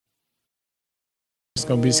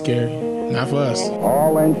going to be scary. Not for us.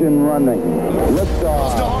 All engine running.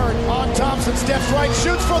 Liftoff. To Hart on Thompson, steps right,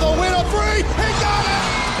 shoots for the win, a three. He got it.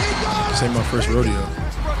 He got it. This ain't my first rodeo.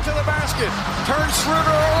 Westbrook to the basket. Turns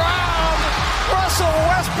Schroeder around. Russell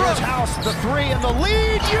Westbrook. House the three and the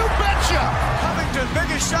lead. You betcha. Covington,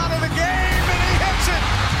 biggest shot of the game, and he hits it.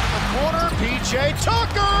 The corner, P.J.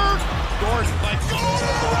 Tucker. Gordon,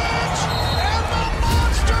 Rich, and the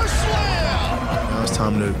monster slam. Now it's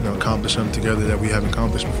time to accomplish something together that we haven't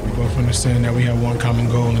accomplished before. We both understand that we have one common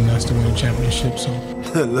goal, and that's to win a championship. So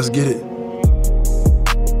let's get it.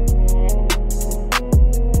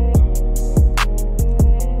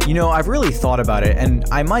 You know, I've really thought about it, and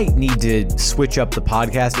I might need to switch up the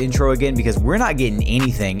podcast intro again because we're not getting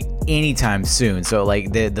anything anytime soon. So,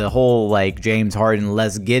 like, the whole, like, James Harden,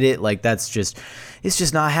 let's get it, like, it's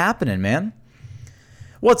just not happening, man.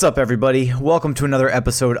 What's up, everybody? Welcome to another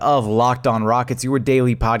episode of Locked On Rockets, your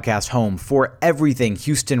daily podcast home for everything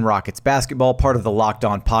Houston Rockets basketball, part of the Locked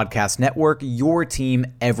On Podcast Network, your team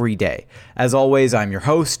every day. As always, I'm your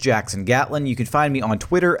host, Jackson Gatlin. You can find me on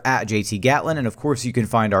Twitter at JT Gatlin, and of course, you can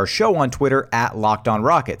find our show on Twitter at Locked On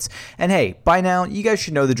Rockets. And hey, by now, you guys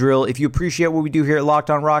should know the drill. If you appreciate what we do here at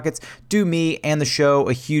Locked On Rockets, do me and the show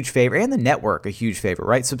a huge favor, and the network a huge favor,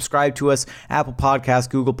 right? Subscribe to us, Apple Podcasts,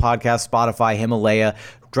 Google Podcasts, Spotify, Himalaya.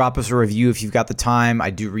 Drop us a review if you've got the time. I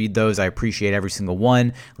do read those. I appreciate every single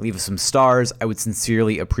one. Leave us some stars. I would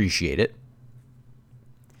sincerely appreciate it.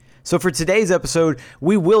 So for today's episode,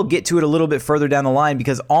 we will get to it a little bit further down the line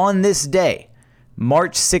because on this day,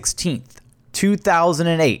 March 16th,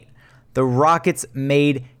 2008, the Rockets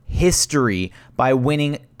made history by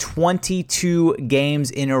winning 22 games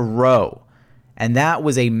in a row. And that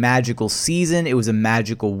was a magical season. It was a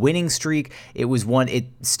magical winning streak. It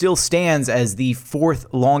still stands as the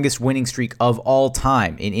fourth longest winning streak of all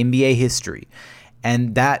time in NBA history.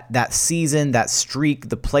 And that season, that streak,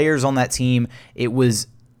 the players on that team, it was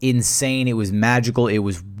insane. It was magical. It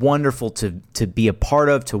was wonderful to be a part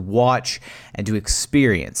of, to watch, and to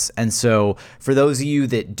experience. And so for those of you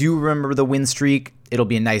that do remember the win streak, it'll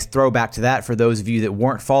be a nice throwback to that. For those of you that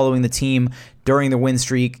weren't following the team during the win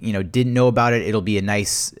streak, didn't know about it, it'll be a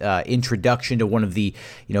nice introduction to one of the,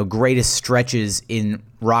 greatest stretches in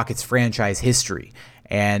Rockets franchise history.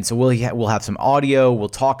 And so we'll have some audio. We'll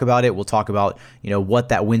talk about it. We'll talk about, what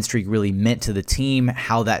that win streak really meant to the team,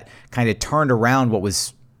 how that kind of turned around what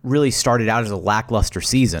was really started out as a lackluster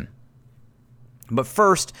season. But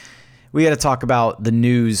first, we got to talk about the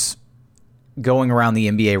news going around the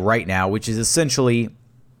NBA right now, which is essentially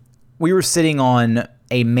we were sitting on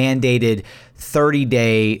a mandated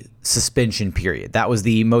 30-day suspension period. That was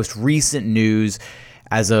the most recent news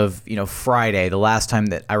as of, Friday, the last time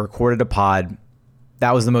that I recorded a pod.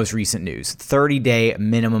 That was the most recent news, 30-day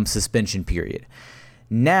minimum suspension period.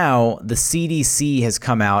 Now, the CDC has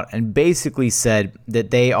come out and basically said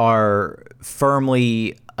that they are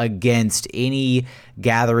firmly against any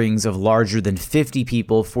gatherings of larger than 50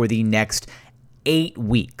 people for the next 8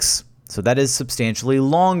 weeks. So that is substantially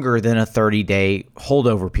longer than a 30-day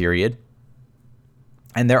holdover period.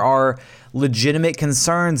 And there are legitimate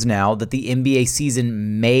concerns now that the NBA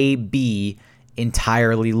season may be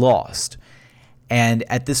entirely lost. And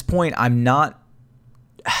at this point, I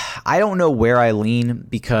don't know where I lean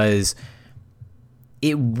because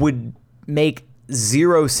it would make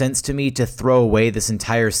zero sense to me to throw away this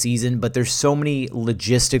entire season, but there's so many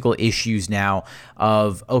logistical issues now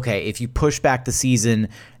of, okay, if you push back the season,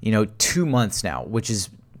 2 months now,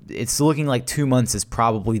 it's looking like 2 months is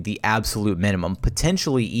probably the absolute minimum,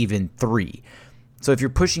 potentially even 3. So if you're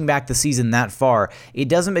pushing back the season that far, it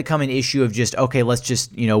doesn't become an issue of just, okay, let's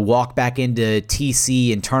just, walk back into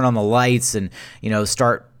TC and turn on the lights and,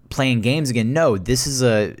 start playing games again. No, this is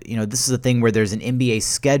a thing where there's an NBA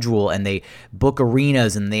schedule and they book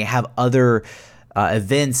arenas and they have other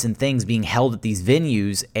events and things being held at these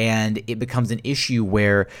venues, and it becomes an issue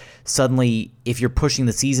where suddenly if you're pushing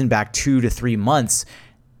the season back 2 to 3 months,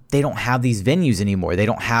 they don't have these venues anymore. They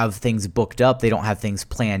don't have things booked up. They don't have things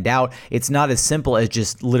planned out. It's not as simple as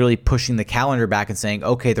just literally pushing the calendar back and saying,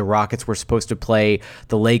 okay, the Rockets were supposed to play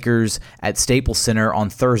the Lakers at Staples Center on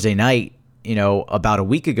Thursday night, about a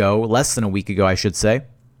week ago, less than a week ago, I should say.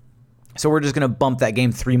 So we're just going to bump that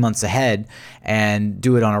game 3 months ahead and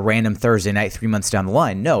do it on a random Thursday night 3 months down the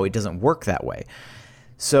line. No, it doesn't work that way.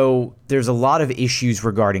 So there's a lot of issues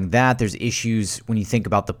regarding that. There's issues when you think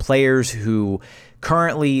about the players who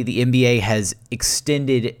currently the NBA has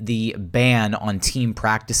extended the ban on team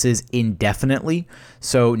practices indefinitely.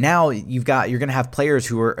 So now you're going to have players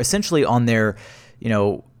who are essentially on their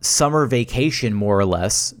summer vacation, more or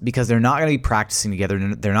less, because they're not going to be practicing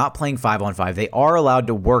together. They're not playing 5-on-5. They are allowed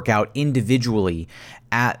to work out individually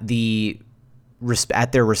at their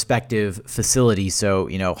respective facilities. So,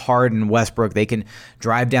 Harden and Westbrook, they can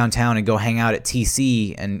drive downtown and go hang out at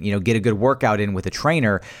TC and, get a good workout in with a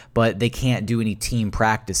trainer, but they can't do any team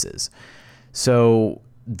practices. So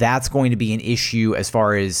that's going to be an issue as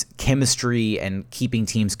far as chemistry and keeping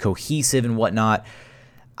teams cohesive and whatnot.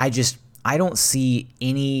 I don't see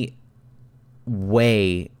any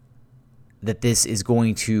way that this is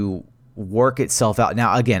going to work itself out.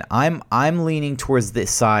 Now, again, I'm leaning towards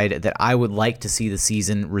this side that I would like to see the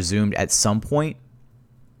season resumed at some point.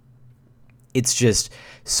 It's just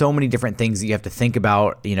so many different things that you have to think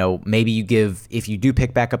about. Maybe if you do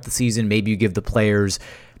pick back up the season, maybe you give the players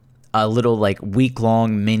a little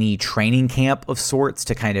week-long mini training camp of sorts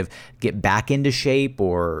to kind of get back into shape,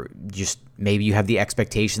 or just maybe you have the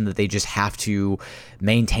expectation that they just have to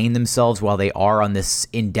maintain themselves while they are on this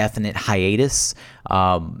indefinite hiatus.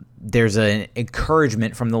 There's an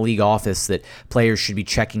encouragement from the league office that players should be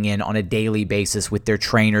checking in on a daily basis with their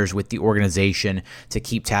trainers, with the organization, to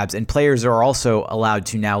keep tabs. And players are also allowed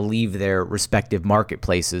to now leave their respective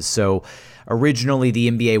marketplaces. So originally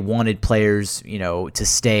the NBA wanted players, to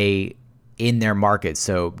stay in their market.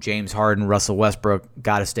 So James Harden, Russell Westbrook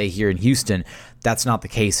got to stay here in Houston. That's not the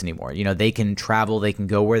case anymore. They can travel, they can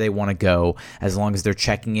go where they want to go, as long as they're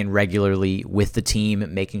checking in regularly with the team,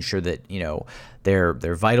 making sure that,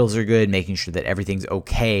 their vitals are good, making sure that everything's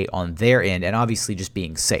okay on their end, and obviously just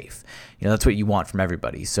being safe. That's what you want from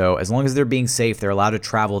everybody. So as long as they're being safe, they're allowed to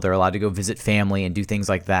travel, they're allowed to go visit family and do things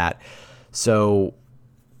like that. So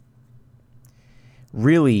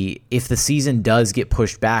really, if the season does get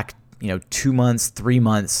pushed back, 2 months, 3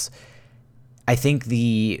 months, I think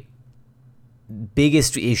the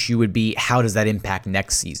biggest issue would be, how does that impact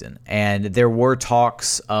next season? And there were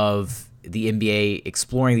talks of the NBA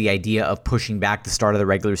exploring the idea of pushing back the start of the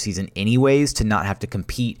regular season anyways, to not have to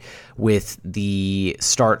compete with the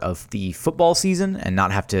start of the football season and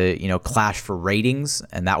not have to, clash for ratings.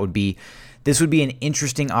 And this would be an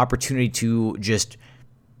interesting opportunity to just,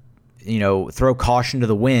 throw caution to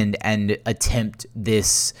the wind and attempt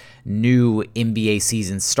this new NBA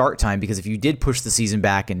season start time. Because if you did push the season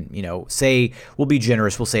back and, say, we'll be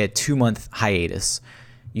generous, we'll say a 2-month hiatus,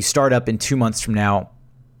 you start up in 2 months from now,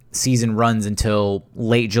 season runs until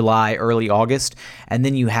late July, early August, and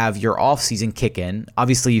then you have your off season kick in.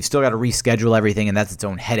 Obviously, you've still got to reschedule everything, and that's its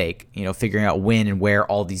own headache, figuring out when and where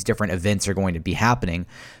all these different events are going to be happening.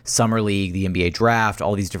 Summer League, the NBA draft,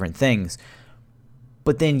 all these different things.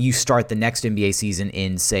 But then you start the next NBA season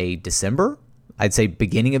in, say, December. I'd say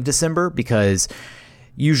beginning of December, because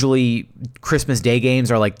usually Christmas Day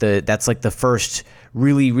games are that's the first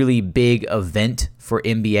really, really big event for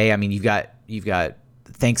NBA. I mean, you've got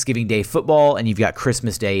Thanksgiving Day football and you've got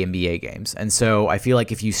Christmas Day NBA games. And so I feel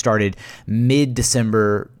like if you started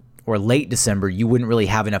mid-December or late December, you wouldn't really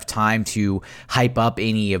have enough time to hype up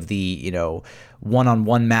any of the,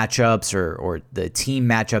 one-on-one matchups or the team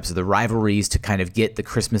matchups or the rivalries to kind of get the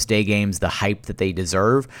Christmas Day games the hype that they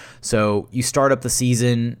deserve. So you start up the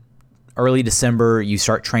season early December, you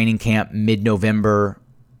start training camp mid-November,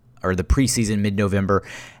 or the preseason mid-November.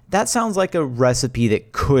 That sounds like a recipe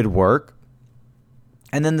that could work.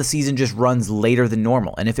 And then the season just runs later than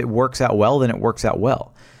normal. And if it works out well, then it works out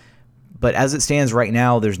well. But as it stands right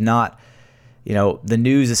now, there's not, the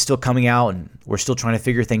news is still coming out and we're still trying to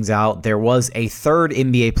figure things out. There was a third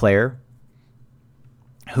NBA player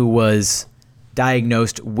who was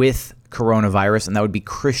diagnosed with coronavirus, and that would be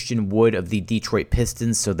Christian Wood of the Detroit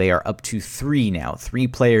Pistons. So they are up to 3 now. 3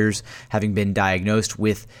 players having been diagnosed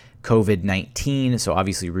with COVID-19. So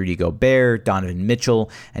obviously Rudy Gobert, Donovan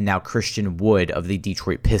Mitchell, and now Christian Wood of the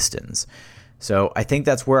Detroit Pistons. So I think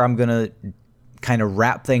that's where I'm going to kind of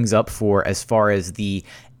wrap things up for as far as the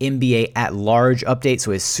NBA at large update.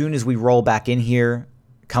 So as soon as we roll back in here,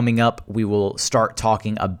 coming up, we will start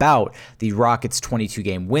talking about the Rockets'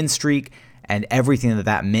 22-game win streak and everything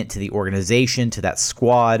that meant to the organization, to that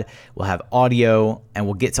squad. We'll have audio, and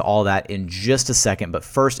we'll get to all that in just a second. But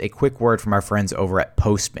first, a quick word from our friends over at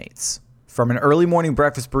Postmates. From an early morning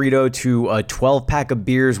breakfast burrito to a 12-pack of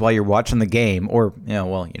beers while you're watching the game, or a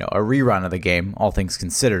rerun of the game, all things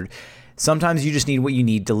considered, Sometimes you just need what you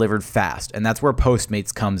need delivered fast, and that's where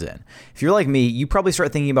Postmates comes in. If you're like me, you probably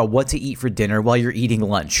start thinking about what to eat for dinner while you're eating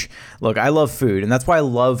lunch. Look, I love food, and that's why I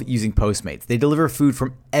love using Postmates. They deliver food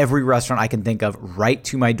from every restaurant I can think of right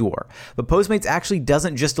to my door. But Postmates actually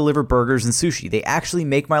doesn't just deliver burgers and sushi. They actually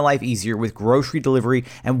make my life easier with grocery delivery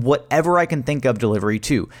and whatever I can think of delivery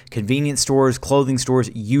too. Convenience stores, clothing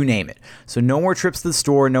stores, you name it. So no more trips to the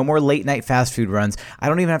store, no more late night fast food runs. I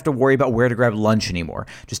don't even have to worry about where to grab lunch anymore.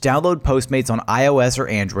 Just download Postmates on iOS or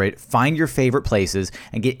Android, find your favorite places,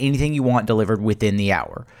 and get anything you want delivered within the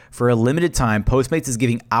hour. For a limited time, Postmates is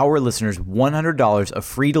giving our listeners $100 of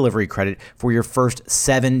free delivery credit for your first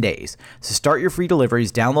 7 days. So start your free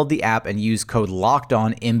deliveries, download the app, and use code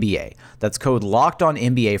LOCKEDONNBA. That's code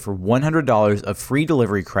LOCKEDONNBA for $100 of free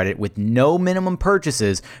delivery credit with no minimum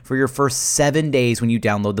purchases for your first 7 days when you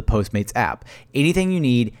download the Postmates app. Anything you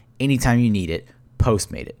need, anytime you need it,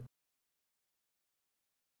 Postmate it.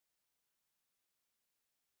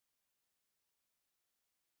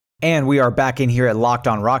 And we are back in here at Locked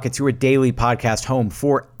On Rockets, your daily podcast home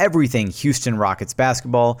for everything Houston Rockets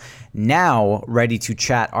basketball. Now ready to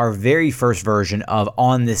chat our very first version of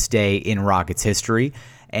On This Day in Rockets history.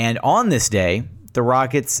 And on this day, the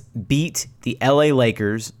Rockets beat the LA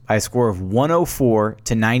Lakers by a score of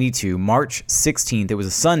 104-92, March 16th. It was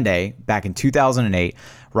a Sunday back in 2008.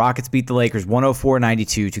 Rockets beat the Lakers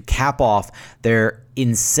 104-92 to cap off their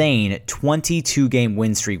insane 22-game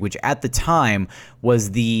win streak, which at the time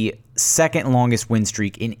was the second longest win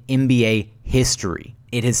streak in NBA history.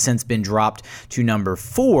 It has since been dropped to number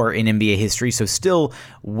 4 in NBA history, so still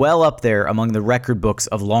well up there among the record books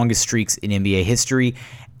of longest streaks in NBA history.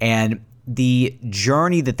 And the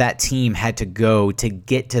journey that team had to go to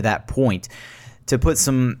get to that point, to put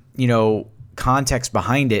some, context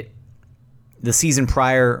behind it, the season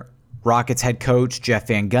prior, Rockets head coach Jeff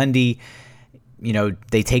Van Gundy,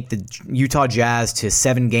 they take the Utah Jazz to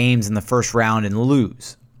 7 games in the first round and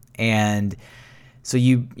lose. And so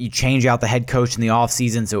you change out the head coach in the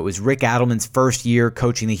offseason. So it was Rick Adelman's first year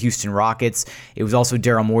coaching the Houston Rockets. It was also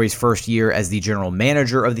Daryl Morey's first year as the general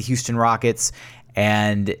manager of the Houston Rockets.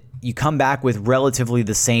 And you come back with relatively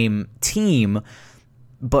the same team,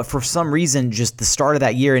 but for some reason, just the start of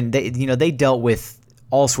that year, and they dealt with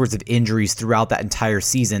all sorts of injuries throughout that entire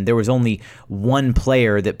season. There was only one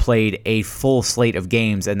player that played a full slate of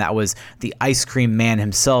games, and that was the ice cream man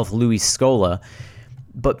himself, Luis Scola.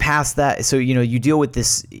 But past that, so you deal with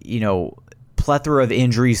this plethora of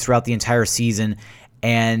injuries throughout the entire season,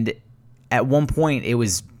 and at one point it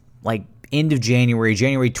was like end of January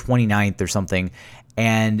 29th or something,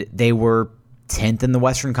 and they were 10th in the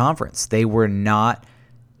Western Conference. They were not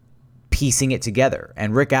piecing it together.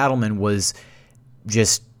 And Rick Adelman was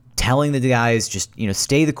just telling the guys,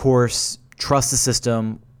 stay the course, trust the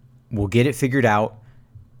system, we'll get it figured out.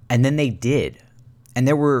 And then they did. And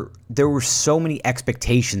there were so many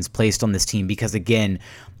expectations placed on this team because, again,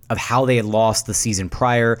 of how they had lost the season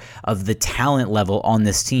prior, of the talent level on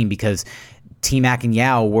this team, because T-Mac and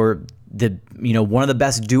Yao were one of the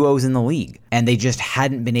best duos in the league, and they just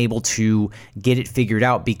hadn't been able to get it figured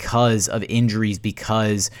out because of injuries,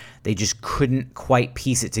 because they just couldn't quite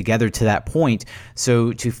piece it together to that point.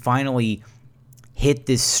 So to finally hit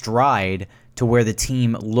this stride to where the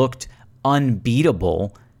team looked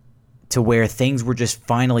unbeatable, to where things were just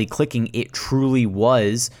finally clicking, it truly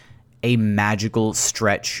was a magical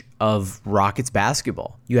stretch of Rockets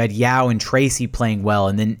basketball. You had Yao and Tracy playing well,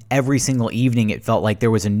 and then every single evening it felt like there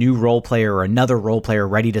was a new role player or another role player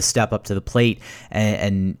ready to step up to the plate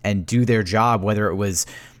and do their job, whether it was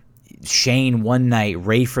Shane one night,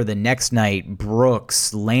 Rafer the next night,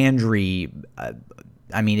 Brooks, Landry.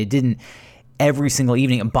 It didn't every single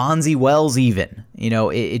evening. Bonzi Wells even.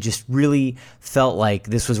 It just really felt like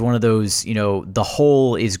this was one of those, the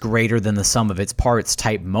whole is greater than the sum of its parts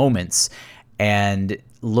type moments. And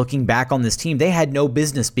looking back on this team, they had no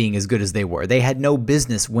business being as good as they were. They had no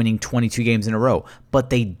business winning 22 games in a row,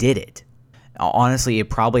 but they did it. Honestly,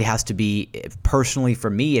 it probably has to be, personally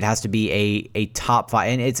for me, it has to be a top 5.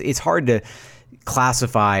 And it's hard to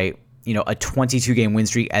classify a 22-game win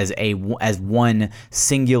streak as one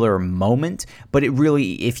singular moment, but it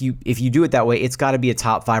really, if you do it that way, it's got to be a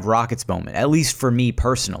top 5 Rockets moment, at least for me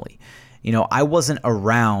personally. I wasn't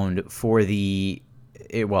around for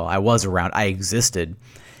I was around, I existed,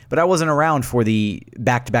 but I wasn't around for the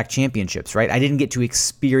back-to-back championships, right? I didn't get to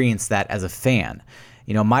experience that as a fan.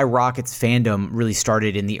 My Rockets fandom really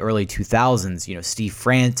started in the early 2000s. Steve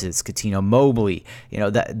Francis, Cuttino Mobley,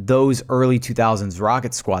 those early 2000s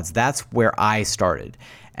Rockets squads, that's where I started.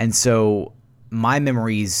 And so my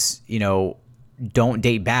memories, don't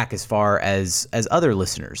date back as far as other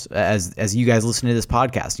listeners, as you guys listen to this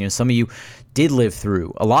podcast. You know, some of you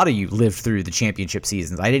a lot of you lived through the championship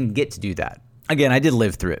seasons. I didn't get to do that. Again, I did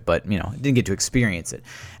live through it, but, you know, didn't get to experience it.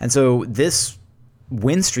 And so this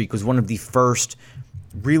win streak was one of the first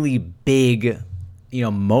really big, you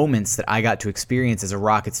know, moments that I got to experience as a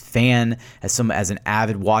Rockets fan, as an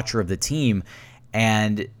avid watcher of the team.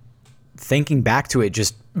 And thinking back to it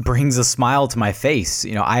just brings a smile to my face.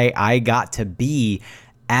 You know, I got to be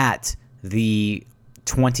at the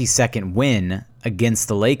 22nd win against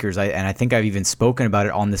the Lakers. And I think I've even spoken about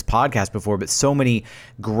it on this podcast before, but so many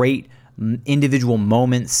great individual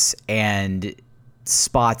moments and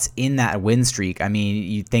spots in that win streak. I mean,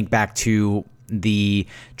 you think back to the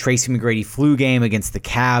Tracy McGrady flu game against the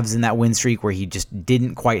Cavs in that win streak where he just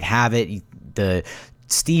didn't quite have it. The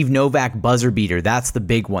Steve Novak buzzer beater, that's the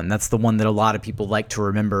big one. That's the one that a lot of people like to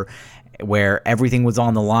remember, where everything was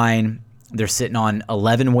on the line. They're sitting on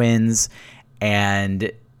 11 wins,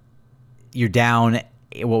 and you're down,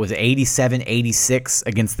 87-86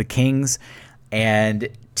 against the Kings, and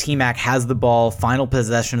T-Mac has the ball, final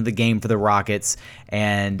possession of the game for the Rockets,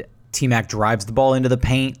 and T-Mac drives the ball into the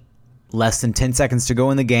paint, less than 10 seconds to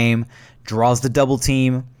go in the game, draws the double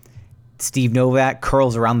team. Steve Novak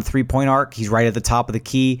curls around the three-point arc. He's right at the top of the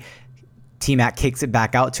key. T-Mac kicks it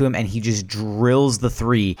back out to him, and he just drills the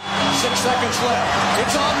three. 6 seconds left.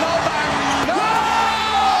 It's on Novak. No!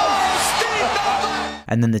 Steve Novak!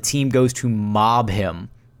 And then the team goes to mob him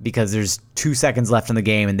because there's 2 seconds left in the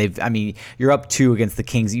game, and you're up 2 against the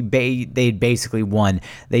Kings. They basically won.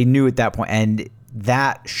 They knew at that point, and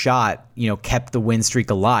that shot, you know, kept the win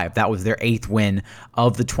streak alive. That was their 8th win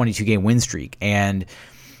of the 22-game win streak, and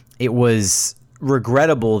it was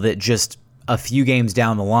regrettable that just a few games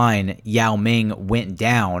down the line, Yao Ming went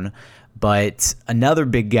down, but another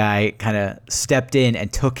big guy kind of stepped in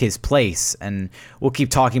and took his place. And we'll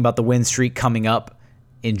keep talking about the win streak coming up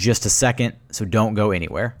in just a second, so don't go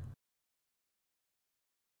anywhere.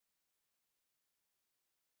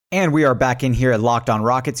 And we are back in here at Locked On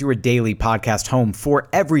Rockets, your daily podcast home for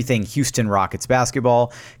everything Houston Rockets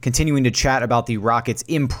basketball, continuing to chat about the Rockets'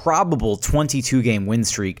 improbable 22-game win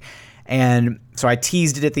streak. And so I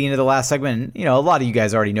teased it at the end of the last segment, and, you know, a lot of you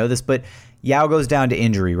guys already know this, but Yao goes down to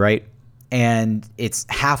injury, right? And it's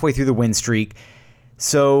halfway through the win streak.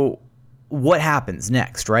 So what happens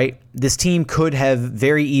next, right? This team could have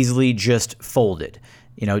very easily just folded.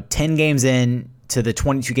 You know, 10 games in to the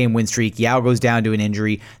 22-game win streak, Yao goes down to an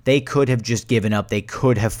injury. They could have just given up. They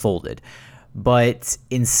could have folded. But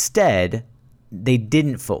instead, they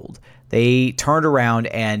didn't fold. They turned around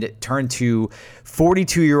and turned to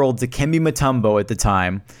 42-year-old Dikembe Mutombo at the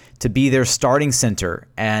time to be their starting center,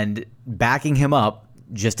 and backing him up,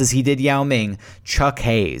 just as he did Yao Ming, Chuck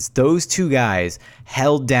Hayes. Those two guys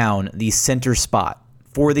held down the center spot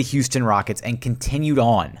for the Houston Rockets and continued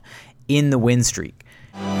on in the win streak.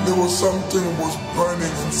 There was something was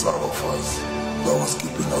burning inside of us that was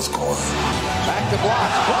keeping us going. Back to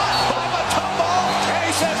block. Blocked by Mutombo. And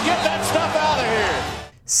he says, get that stuff out of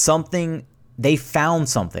here. They found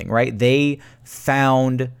something, right? They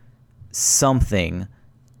found something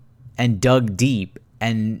and dug deep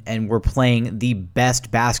and were playing the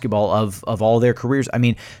best basketball of all their careers. I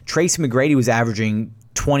mean, Tracy McGrady was averaging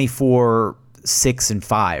 24, 6, and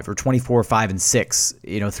 5, or 24, 5, and 6,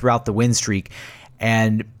 you know, throughout the win streak.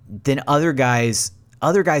 And then other guys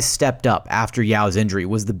stepped up after Yao's injury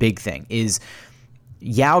was the big thing. Is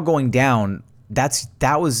Yao going down, that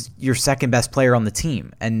was your second best player on the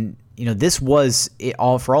team. And you know, this was it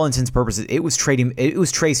all, for all intents and purposes, it was Tracy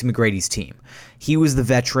McGrady's team. He was the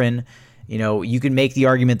veteran. You know, you can make the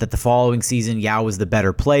argument that the following season Yao was the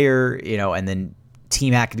better player, you know, and then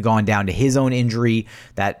T-Mac had gone down to his own injury,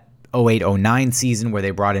 that 08-09 season where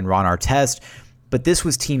they brought in Ron Artest. But this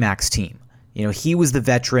was T-Mac's team. You know, he was the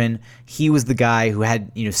veteran. He was the guy who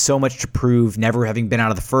had, you know, so much to prove, never having been out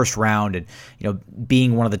of the first round and, you know,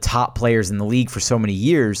 being one of the top players in the league for so many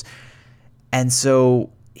years. And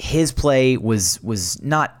so his play was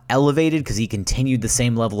not elevated because he continued the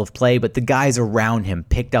same level of play, but the guys around him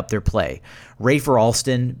picked up their play. Rafer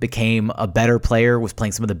Alston became a better player, was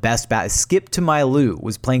playing some of the best Skip Tumalu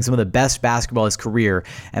was playing some of the best basketball of his career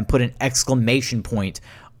and put an exclamation point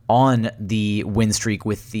on the win streak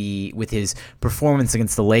with his performance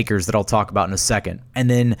against the Lakers that I'll talk about in a second. And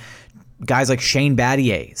then guys like Shane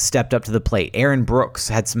Battier stepped up to the plate. Aaron Brooks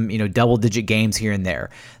had some, you know, double-digit games here and there.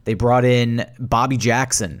 They brought in Bobby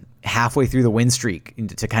Jackson halfway through the win streak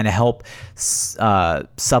to kind of help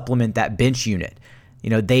supplement that bench unit. You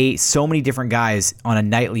know, so many different guys on a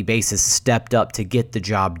nightly basis stepped up to get the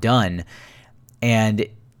job done. And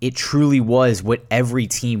it truly was what every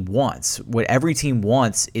team wants. What every team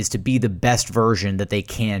wants is to be the best version that they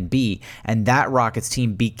can be. And that Rockets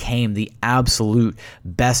team became the absolute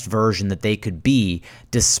best version that they could be,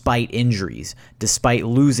 despite injuries, despite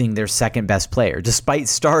losing their second best player, despite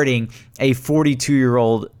starting a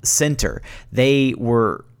 42-year-old center. They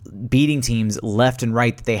were beating teams left and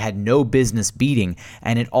right that they had no business beating,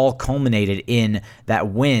 and it all culminated in that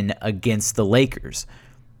win against the Lakers.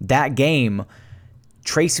 That game,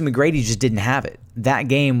 Tracy McGrady just didn't have it. That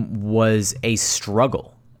game was a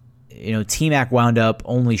struggle. You know, T-Mac wound up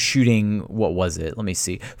only shooting,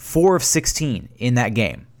 4 of 16 in that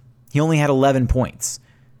game. He only had 11 points.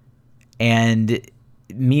 And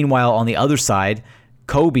meanwhile, on the other side,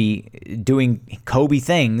 Kobe, doing Kobe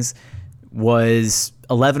things, was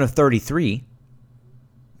 11 of 33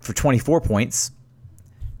 for 24 points.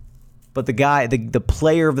 But the guy, the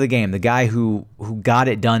player of the game, the guy who got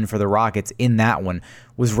it done for the Rockets in that one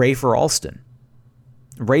was Rafer Alston.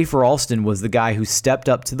 Rafer Alston was the guy who stepped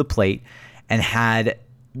up to the plate and had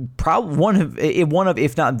probably one of,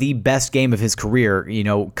 if not the best game of his career, you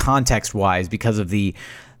know, context-wise, because of the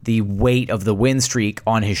weight of the win streak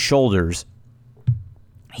on his shoulders.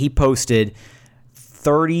 He posted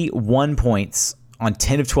 31 points on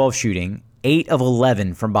 10 of 12 shooting, 8 of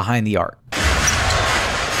 11 from behind the arc.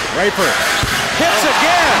 Rafer hits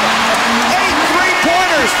again. 8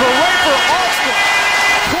 3-pointers for Rafer Alston.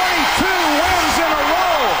 22 wins in a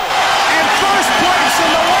row. And first place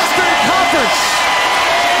in the Western Conference.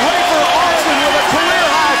 Rafer Alston with a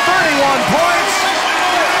career-high 31 points.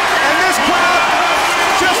 And this crowd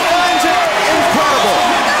just finds it incredible.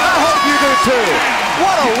 I hope you do too.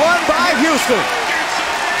 What a run by Houston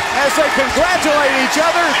as they congratulate each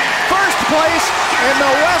other. First place in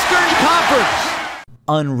the Western Conference.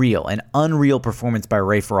 An unreal performance by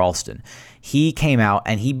Rafer Alston. He came out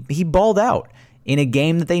and he balled out in a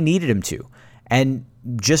game that they needed him to. And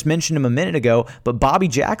just mentioned him a minute ago, but Bobby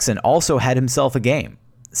Jackson also had himself a game.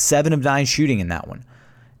 7 of 9 shooting in that one.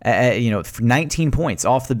 19 points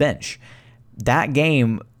off the bench. That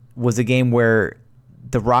game was a game where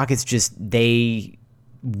the Rockets they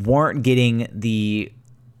weren't getting the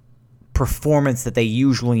performance that they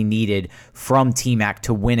usually needed from T-Mac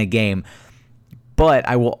to win a game. But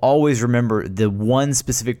I will always remember the one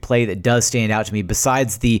specific play that does stand out to me,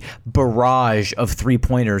 besides the barrage of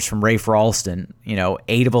 3-pointers from Rafer Alston,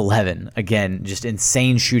 8 of 11. Again, just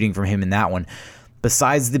insane shooting from him in that one.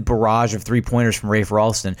 Besides the barrage of 3-pointers from Rafer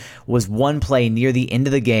Alston, was one play near the end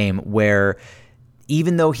of the game where,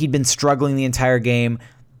 even though he'd been struggling the entire game,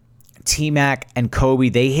 T-Mac and Kobe,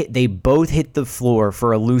 they both hit the floor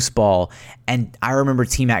for a loose ball, and I remember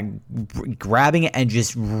T-Mac grabbing it and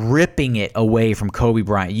just ripping it away from Kobe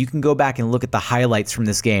Bryant. You can go back and look at the highlights from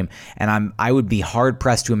this game, and I would be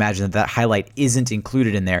hard-pressed to imagine that highlight isn't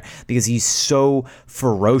included in there, because he's so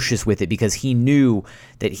ferocious with it, because he knew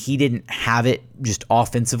that he didn't have it just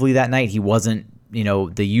offensively that night. He wasn't,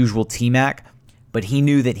 the usual T-Mac, but he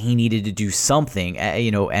knew that he needed to do something,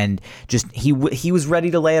 and just he was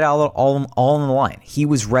ready to lay it all on the line. He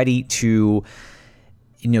was ready to,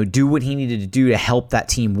 do what he needed to do to help that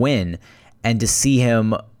team win, and to see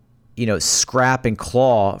him, scrap and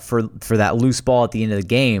claw for that loose ball at the end of the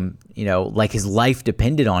game, like his life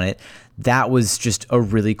depended on it. That was just a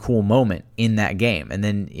really cool moment in that game. And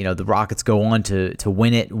then, the Rockets go on to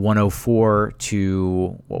win it 104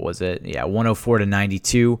 to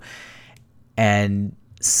 92. And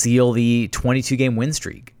seal the 22-game win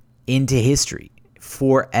streak into history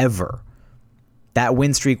forever. That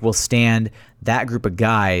win streak will stand. That group of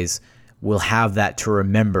guys will have that to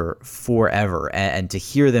remember forever. And to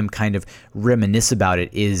hear them kind of reminisce about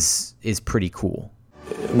it is pretty cool.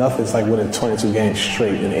 Nothing's like winning 22 games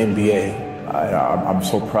straight in the NBA. I'm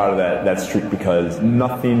so proud of that streak, because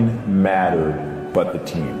nothing mattered but the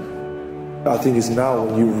team. I think it's now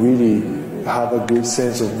when you really have a good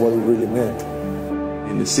sense of what it really meant.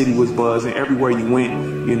 And the city was buzzing. Everywhere you went,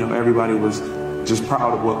 everybody was just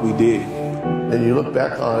proud of what we did. And you look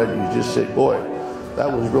back on it and you just say, boy,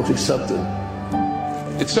 that was really something.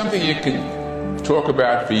 It's something you can talk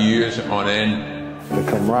about for years on end. The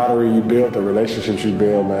camaraderie you build, the relationships you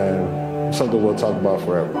build, man, something we'll talk about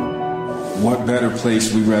forever. What better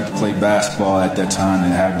place we'd rather play basketball at that time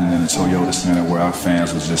than having it in the Toyota Center, where our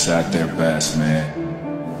fans was just at their best, man.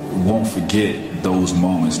 We won't forget those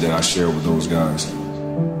moments that I shared with those guys.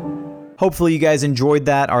 hopefully you guys enjoyed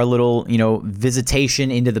that, our little,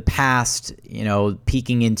 visitation into the past,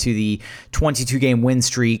 peeking into the 22-game win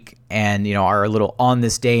streak and, our little on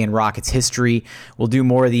this day in Rockets history. We'll do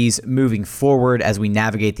more of these moving forward as we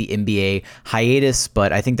navigate the NBA hiatus,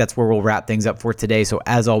 but I think that's where we'll wrap things up for today. So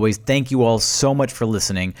as always, thank you all so much for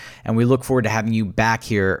listening, and we look forward to having you back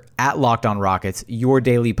here at Locked On Rockets, your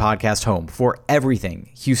daily podcast home for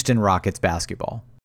everything Houston Rockets basketball.